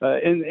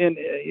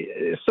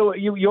so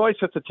you always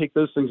have to take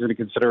those things into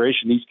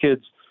consideration. These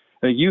kids,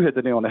 you hit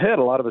the nail on the head.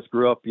 A lot of us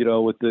grew up,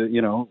 with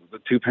the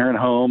 2-parent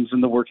homes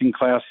and the working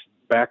class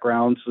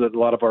backgrounds that a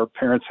lot of our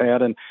parents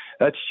had, and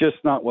that's just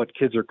not what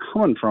kids are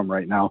coming from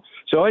right now.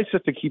 So I always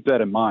have to keep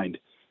that in mind,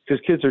 because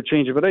kids are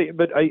changing.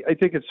 But I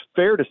think it's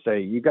fair to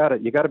say you got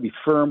to be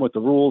firm with the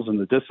rules and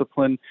the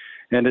discipline,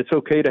 and it's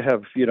okay to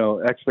have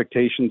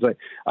expectations.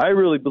 I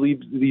really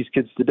believe these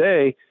kids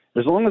today,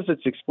 as long as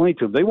it's explained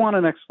to them, they want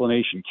an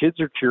explanation. Kids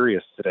are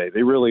curious today;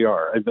 they really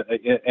are,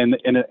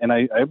 and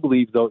I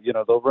believe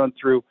they'll run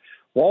through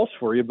walls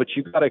for you, but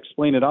you got to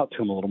explain it out to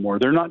them a little more.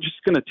 They're not just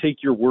going to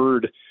take your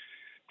word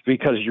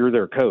because you're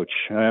their coach.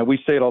 We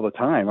say it all the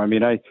time. I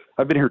mean,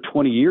 I've been here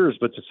 20 years,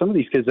 but to some of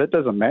these kids, that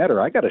doesn't matter.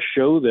 I got to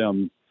show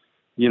them,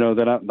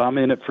 that I'm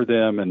in it for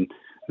them and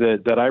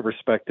that I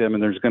respect them,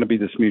 and there's going to be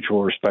this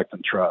mutual respect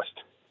and trust.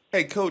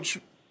 Hey, Coach,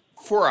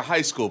 for a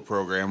high school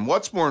program,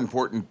 what's more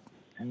important,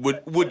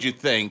 would you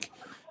think?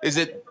 Is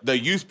it the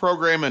youth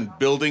program and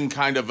building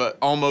kind of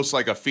almost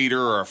like a feeder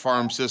or a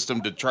farm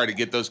system to try to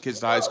get those kids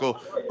to high school?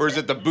 Or is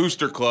it the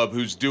booster club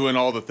who's doing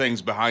all the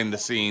things behind the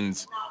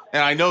scenes?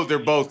 And I know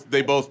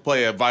they both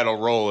play a vital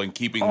role in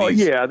keeping these. Oh,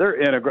 yeah,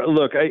 they're integral.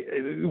 Look,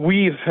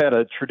 we've had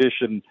a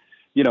tradition,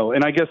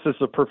 and I guess this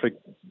is a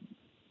perfect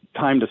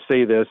time to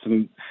say this.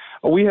 And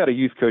we had a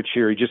youth coach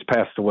here. He just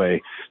passed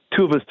away.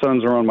 2 of his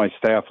sons are on my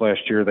staff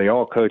last year. They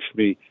all coached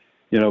me.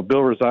 Bill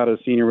Rosado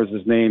Sr. was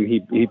his name.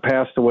 He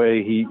passed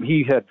away.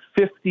 He had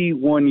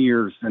 51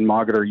 years in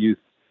Mogadore youth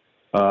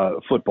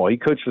football. He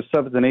coached the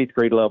 7th and 8th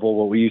grade level,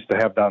 what we used to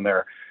have down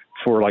there,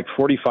 for like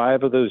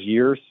 45 of those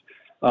years.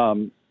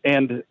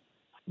 And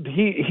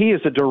he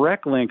is a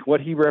direct link,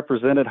 what he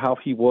represented, how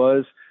he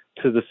was,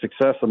 to the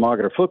success of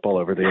Mogadore football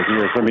over the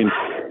years. I mean,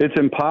 it's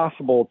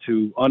impossible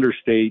to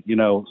understate,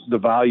 the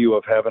value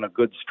of having a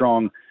good,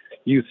 strong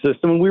youth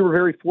system. And we were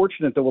very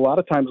fortunate that a lot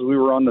of times we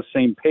were on the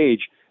same page.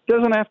 It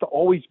doesn't have to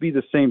always be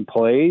the same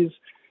plays.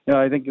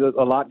 I think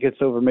a lot gets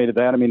overmade of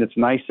that. I mean, it's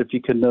nice if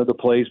you can know the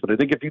plays, but I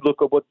think if you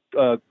look at what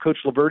Coach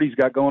Laverty's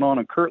got going on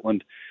in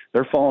Kirtland,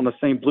 they're following the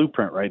same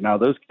blueprint right now.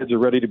 Those kids are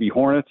ready to be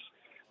Hornets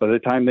by the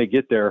time they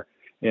get there.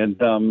 And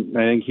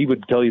I think he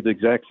would tell you the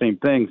exact same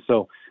thing.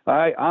 So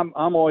I'm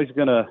always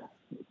going to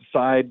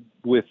side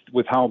with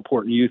how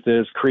important youth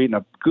is, creating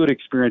a good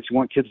experience. You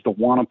want kids to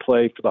want to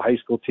play for the high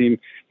school team.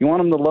 You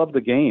want them to love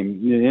the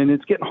game. And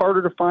it's getting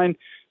harder to find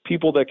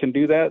people that can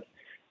do that.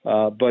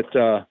 But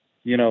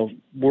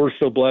we're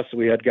so blessed that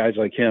we had guys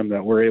like him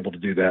that were able to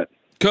do that.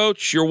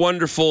 Coach, you're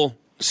wonderful.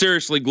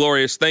 Seriously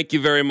glorious. Thank you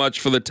very much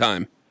for the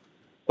time.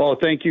 Oh,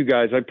 thank you,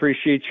 guys. I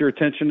appreciate your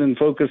attention and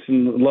focus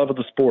and love of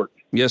the sport.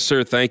 Yes,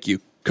 sir. Thank you.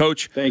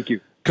 Coach. Thank you.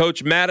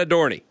 Coach Matt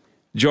Adorni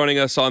joining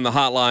us on the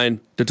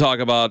hotline to talk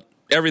about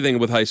everything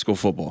with high school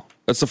football.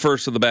 That's the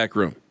first of the back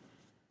room.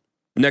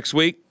 Next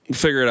week,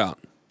 Figure it out.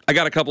 I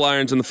got a couple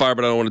irons in the fire,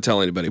 but I don't want to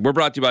tell anybody. We're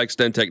brought to you by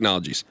Extend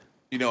Technologies.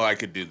 You know, I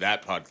could do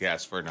that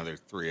podcast for another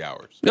 3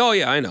 hours. Oh,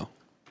 yeah, I know.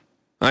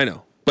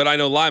 But I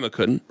know Lima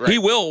couldn't. Right.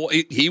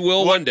 He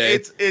will one day.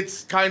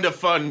 It's kind of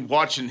fun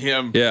watching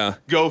him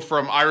go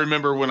from, I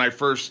remember when I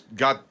first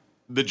got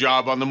the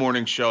job on the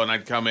morning show and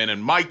I'd come in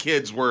and my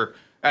kids were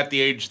at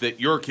the age that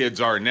your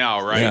kids are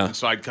now, right? Yeah. And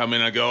so I'd come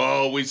in and I'd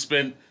go, we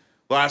spent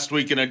last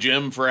week in a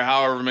gym for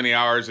however many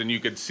hours, and you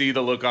could see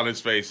the look on his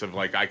face of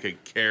like, I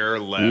could care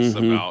less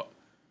about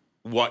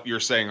what you're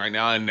saying right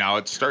now, and now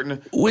it's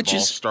starting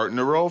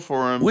to roll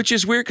for him. Which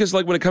is weird because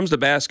like when it comes to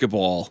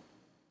basketball,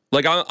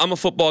 like I'm a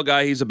football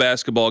guy, he's a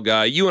basketball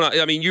guy. You and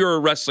I mean, you're a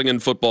wrestling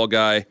and football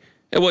guy.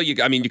 And well, you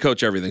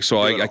coach everything,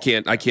 so I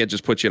can't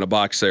just put you in a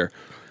box there.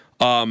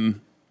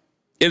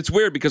 It's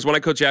weird because when I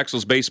coach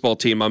Axel's baseball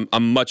team,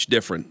 I'm much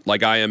different.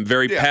 Like I am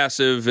very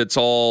passive. It's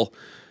all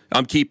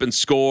I'm keeping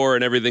score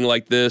and everything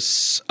like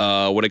this.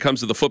 When it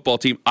comes to the football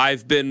team,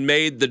 I've been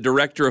made the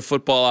director of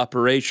football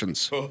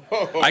operations.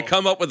 I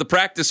come up with the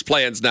practice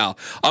plans now.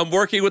 I'm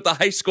working with the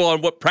high school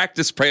on what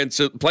practice plans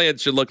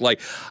should look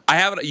like.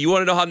 You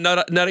want to know how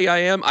nutty I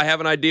am? I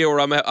have an idea where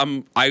I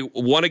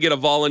want to get a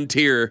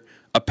volunteer,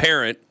 a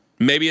parent,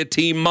 maybe a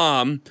team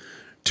mom,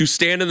 to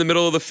stand in the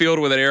middle of the field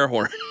with an air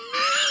horn.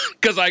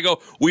 Because I go,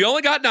 we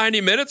only got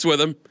 90 minutes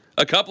with him,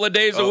 a couple of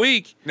days a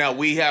week. Now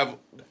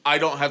I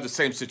don't have the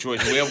same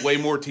situation. We have way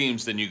more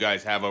teams than you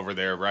guys have over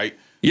there, right?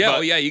 Yeah,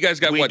 you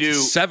guys got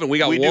 7? We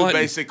got 1. We do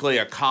basically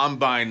a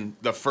combine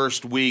the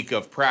first week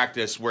of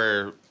practice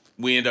where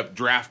we end up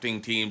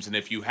drafting teams, and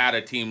if you had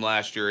a team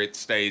last year, it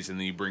stays, and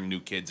then you bring new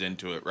kids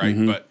into it, right?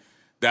 But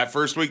that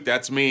first week,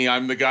 that's me.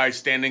 I'm the guy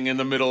standing in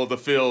the middle of the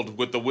field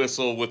with the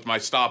whistle, with my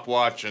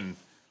stopwatch, and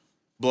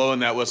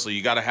blowing that whistle.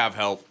 You got to have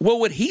help. Well,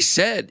 what he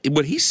said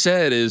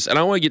is, and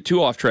I don't want to get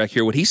too off track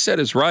here, what he said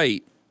is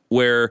right,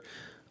 where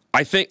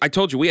I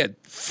told you we had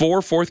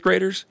 4 fourth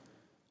graders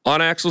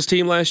on Axel's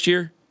team last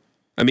year.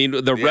 I mean,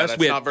 the rest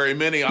we had not very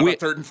many on a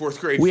third and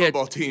fourth grade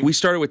football team. We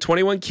started with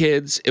 21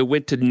 kids. It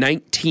went to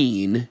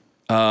 19.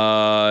 You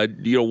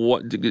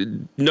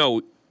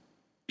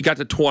got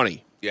to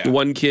 20. Yeah.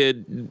 One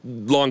kid.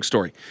 Long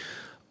story.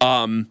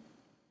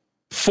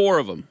 4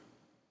 of them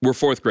were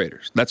fourth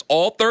graders. That's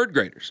all third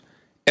graders.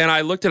 And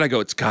I looked and I go,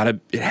 it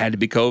had to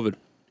be COVID.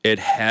 It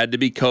had to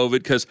be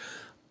COVID because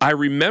I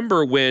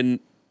remember when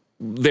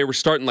they were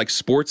starting like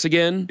sports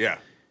again. Yeah. It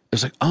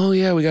was like, oh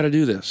yeah, we got to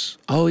do this.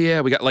 Oh yeah,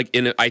 we got like,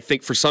 and I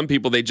think for some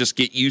people, they just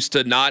get used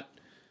to not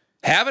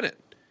having it.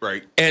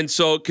 Right. And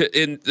so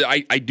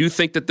I do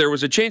think that there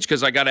was a change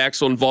because I got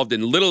Axel involved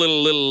in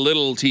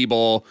little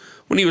T-ball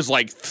when he was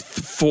like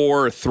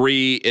 4 or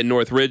 3 in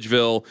North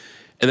Ridgeville.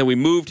 And then we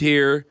moved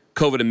here.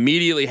 COVID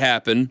immediately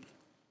happened.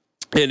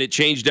 And it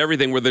changed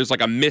everything where there's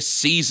like a missed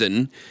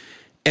season.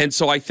 And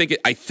so I think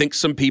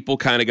some people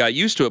kind of got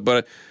used to it.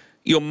 But,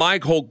 my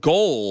whole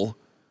goal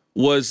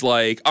was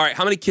like, all right,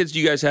 how many kids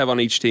do you guys have on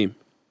each team?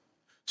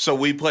 So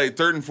we play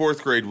third and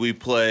fourth grade. We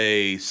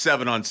play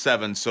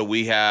 7-on-7. So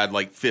we had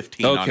like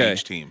 15 on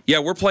each team. Yeah,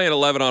 we're playing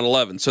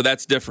 11-on-11. So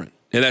that's different.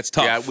 And that's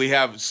tough. Yeah, we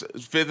have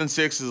 5th and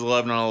 6th is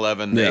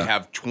 11-on-11. They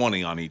have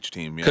 20 on each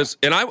team. Yeah.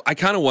 And I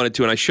kind of wanted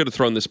to, and I should have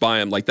thrown this by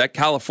him. Like that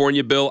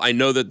California bill, I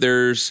know that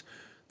there's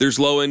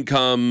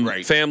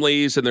low-income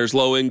families and there's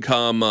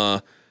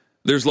low-income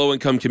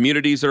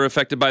communities that are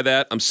affected by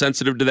that. I'm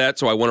sensitive to that,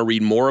 so I want to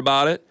read more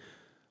about it.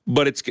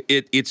 But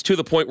it's to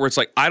the point where it's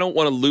like, I don't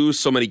want to lose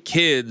so many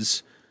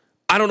kids.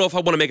 I don't know if I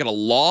want to make it a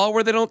law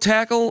where they don't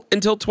tackle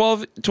until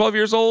 12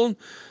 years old.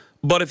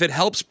 But if it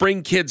helps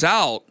bring kids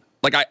out,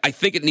 like I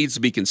think it needs to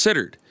be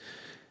considered.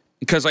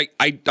 Because I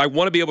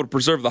want to be able to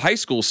preserve the high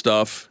school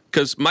stuff.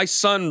 Because my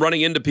son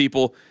running into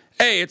people,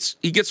 hey,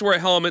 he gets to wear a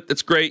helmet.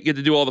 That's great. You get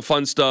to do all the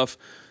fun stuff.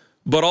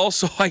 But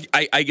also,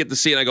 I get to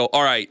see it and I go,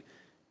 all right,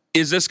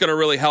 is this going to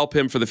really help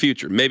him for the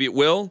future? Maybe it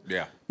will.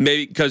 Yeah.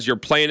 Maybe because you're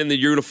playing in the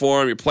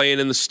uniform, you're playing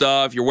in the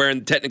stuff, you're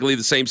wearing technically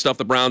the same stuff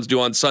the Browns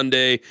do on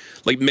Sunday.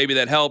 Like maybe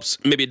that helps.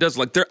 Maybe it doesn't.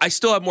 Like I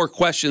still have more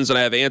questions than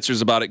I have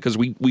answers about it because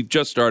we've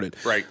just started.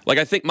 Right. Like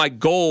I think my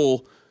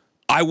goal,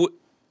 I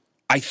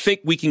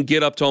think we can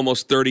get up to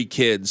almost 30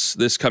 kids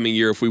this coming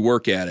year if we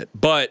work at it.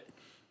 But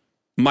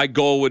my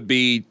goal would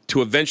be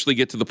to eventually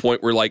get to the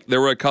point where like there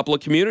were a couple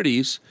of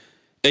communities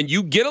and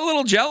you get a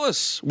little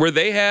jealous where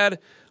they had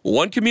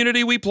one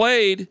community we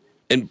played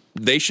and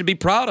they should be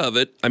proud of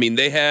it. I mean,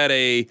 they had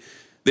a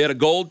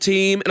gold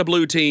team and a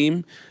blue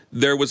team.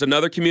 There was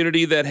another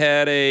community that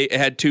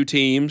had 2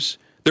 teams.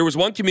 There was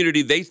one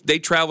community they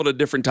traveled at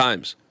different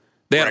times.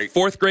 They had a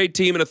 4th grade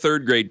team and a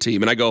 3rd grade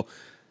team. And I go,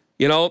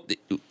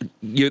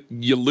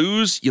 you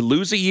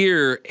lose a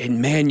year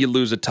and man, you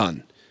lose a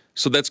ton.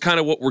 So that's kind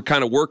of what we're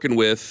kind of working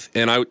with.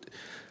 And I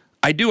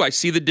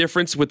see the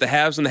difference with the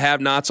haves and the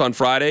have-nots on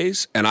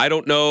Fridays. And I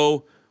don't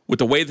know, with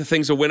the way the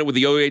things are winning with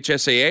the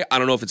OHSAA, I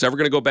don't know if it's ever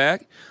going to go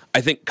back.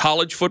 I think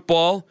college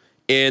football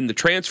and the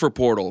transfer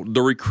portal,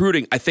 the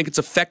recruiting, I think it's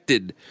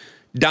affected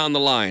down the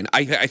line.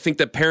 I think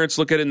that parents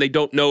look at it and they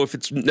don't know if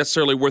it's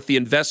necessarily worth the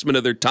investment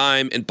of their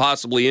time and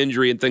possibly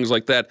injury and things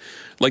like that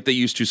like they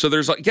used to. So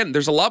there's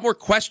a lot more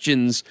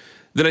questions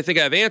than I think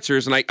I have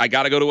answers, and I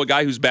got to go to a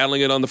guy who's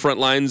battling it on the front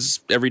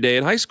lines every day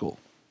in high school.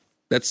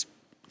 That's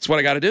what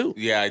I got to do.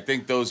 Yeah, I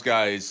think those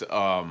guys,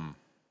 and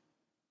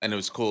it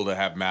was cool to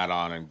have Matt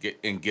on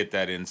and get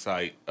that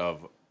insight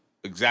of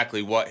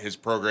exactly what his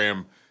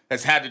program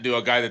has had to do,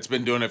 a guy that's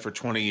been doing it for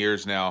 20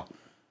 years now.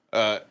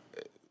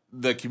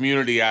 The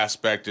community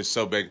aspect is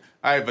so big.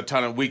 I have a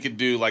ton of, we could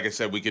do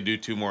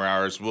 2 more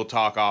hours. We'll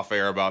talk off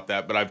air about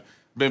that. But I've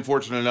been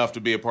fortunate enough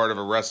to be a part of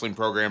a wrestling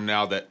program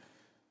now that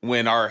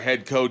when our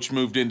head coach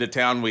moved into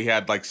town, we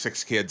had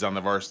 6 kids on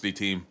the varsity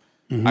team.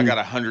 Mm-hmm. I got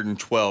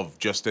 112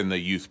 just in the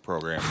youth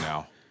program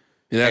now.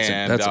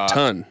 Yeah, that's a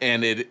ton.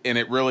 And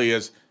it really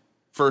is,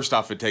 first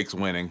off, it takes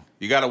winning.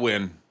 You got to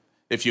win.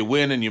 If you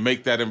win and you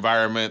make that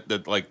environment,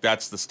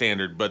 that's the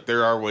standard. But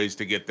there are ways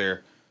to get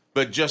there.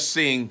 But just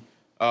seeing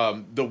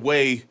the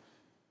way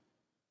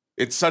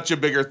it's such a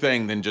bigger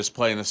thing than just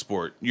playing the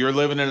sport. You're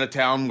living in a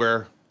town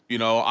where,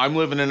 I'm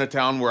living in a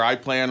town where I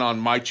plan on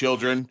my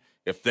children,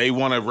 if they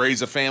want to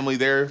raise a family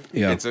there,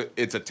 it's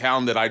a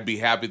town that I'd be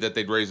happy that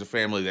they'd raise a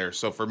family there.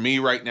 So for me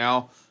right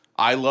now,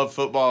 I love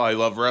football. I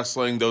love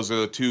wrestling. Those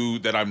are the two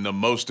that I'm the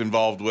most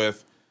involved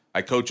with.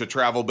 I coach a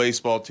travel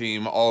baseball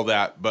team, all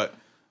that. But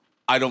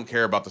I don't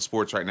care about the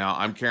sports right now.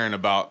 I'm caring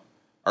about,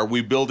 are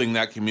we building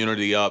that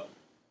community up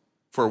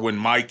for when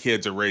my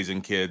kids are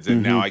raising kids,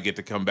 and now I get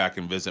to come back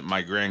and visit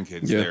my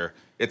grandkids there.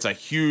 It's a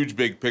huge,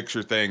 big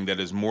picture thing that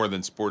is more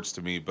than sports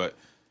to me. But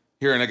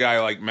hearing a guy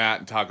like Matt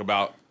and talk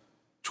about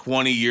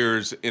 20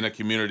 years in a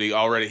community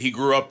already, he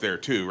grew up there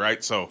too,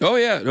 right? So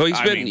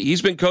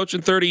he's been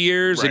coaching 30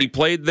 years, right. And he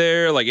played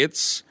there.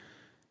 It's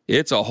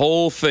a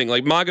whole thing.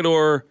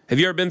 Mogadore, have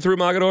you ever been through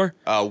Mogadore?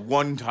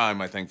 One time,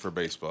 I think, for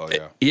baseball.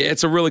 Yeah,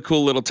 it's a really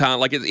cool little town.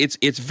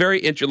 It's very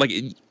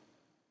interesting.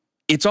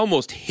 It's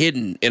almost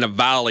hidden in a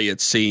valley,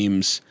 it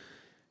seems.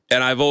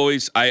 And I've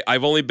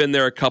only been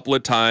there a couple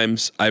of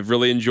times. I've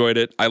really enjoyed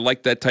it. I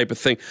like that type of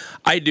thing.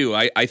 I do.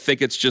 I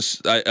think it's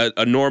just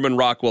a Norman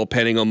Rockwell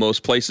penning on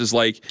most places.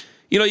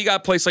 You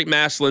got a place like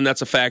Massillon,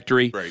 that's a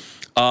factory. Right.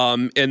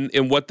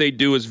 And what they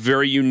do is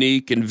very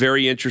unique and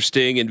very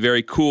interesting and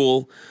very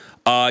cool.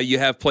 You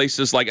have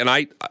places and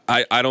I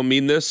don't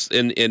mean this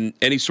in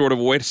any sort of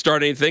way to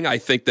start anything. I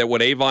think that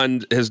what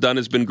Avon has done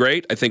has been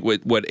great. I think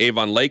what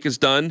Avon Lake has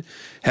done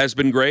has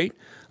been great.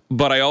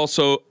 But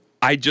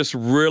I just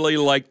really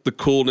like the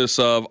coolness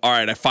of, all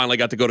right, I finally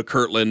got to go to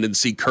Kirtland and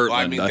see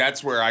Kirtland. Well,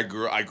 that's where I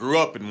grew. I grew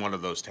up in one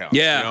of those towns.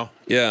 Yeah,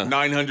 yeah.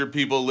 900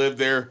 people lived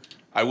there.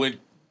 I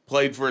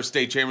played for a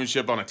state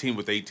championship on a team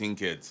with 18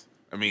 kids.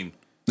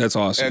 That's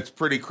awesome. That's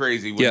pretty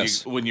crazy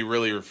when you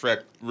really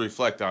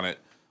reflect on it.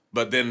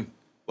 But then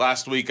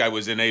last week I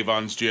was in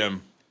Avon's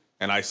gym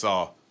and I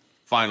saw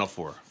Final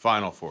Four,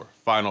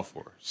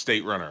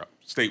 state runner-up.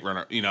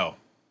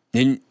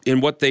 And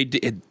what they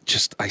did,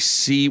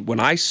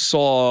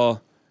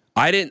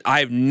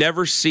 I've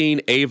never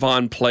seen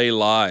Avon play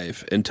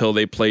live until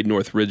they played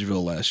North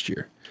Ridgeville last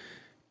year.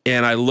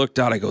 And I looked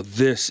out, I go,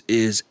 this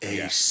is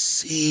a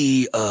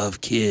sea of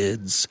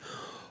kids.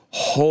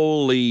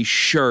 Holy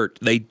shirt.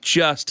 They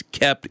just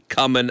kept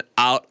coming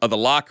out of the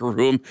locker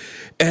room,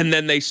 and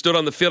then they stood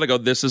on the field. I go,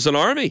 this is an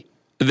army.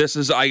 This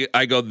is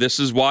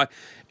why.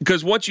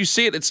 Because once you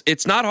see it,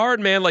 it's not hard,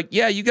 man.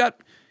 You got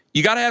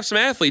to have some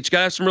athletes. You got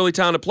to have some really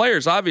talented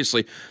players,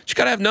 obviously. But you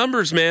got to have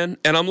numbers, man.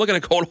 And I'm looking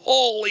at going,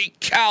 holy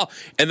cow.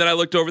 And then I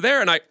looked over there,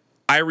 and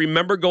I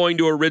remember going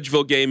to a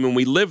Ridgeville game when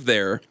we lived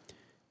there,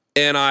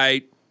 and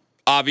I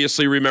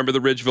obviously remember the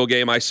Ridgeville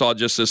game I saw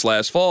just this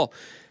last fall.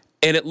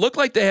 And it looked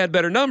like they had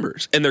better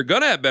numbers. And they're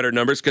going to have better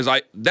numbers because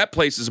that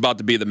place is about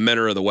to be the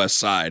Menor of the West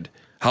Side.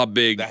 How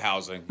big the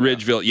housing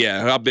Ridgeville,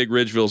 how big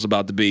Ridgeville's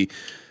about to be.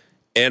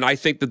 And I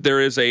think that there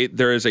is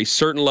a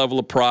certain level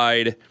of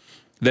pride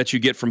that you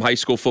get from high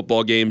school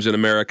football games in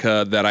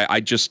America that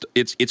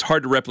it's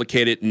hard to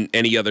replicate it in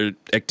any other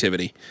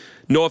activity.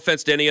 No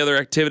offense to any other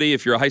activity.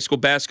 If you're a high school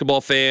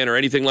basketball fan or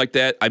anything like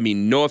that,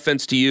 no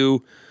offense to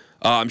you.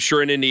 I'm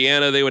sure in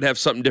Indiana they would have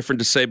something different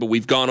to say, but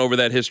we've gone over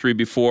that history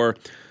before.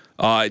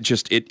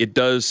 It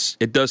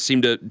does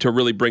seem to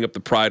really bring up the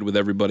pride with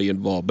everybody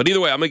involved. But either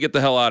way, I'm going to get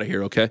the hell out of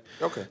here, okay?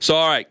 Okay. So,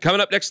 all right,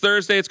 coming up next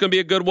Thursday, it's going to be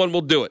a good one.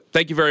 We'll do it.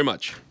 Thank you very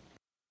much.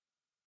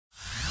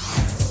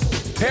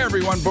 Hey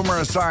everyone, Boomer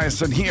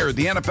Esiason here.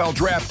 The NFL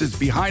Draft is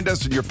behind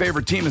us and your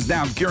favorite team is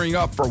now gearing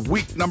up for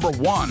week number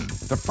 1.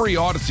 The free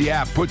Odyssey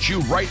app puts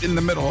you right in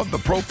the middle of the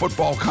pro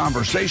football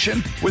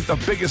conversation with the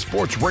biggest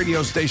sports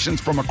radio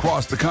stations from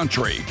across the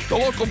country. The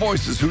local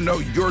voices who know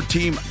your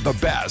team the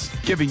best,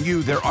 giving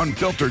you their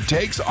unfiltered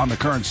takes on the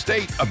current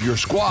state of your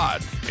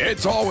squad.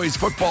 It's always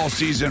football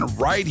season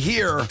right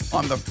here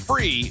on the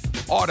free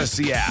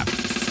Odyssey app.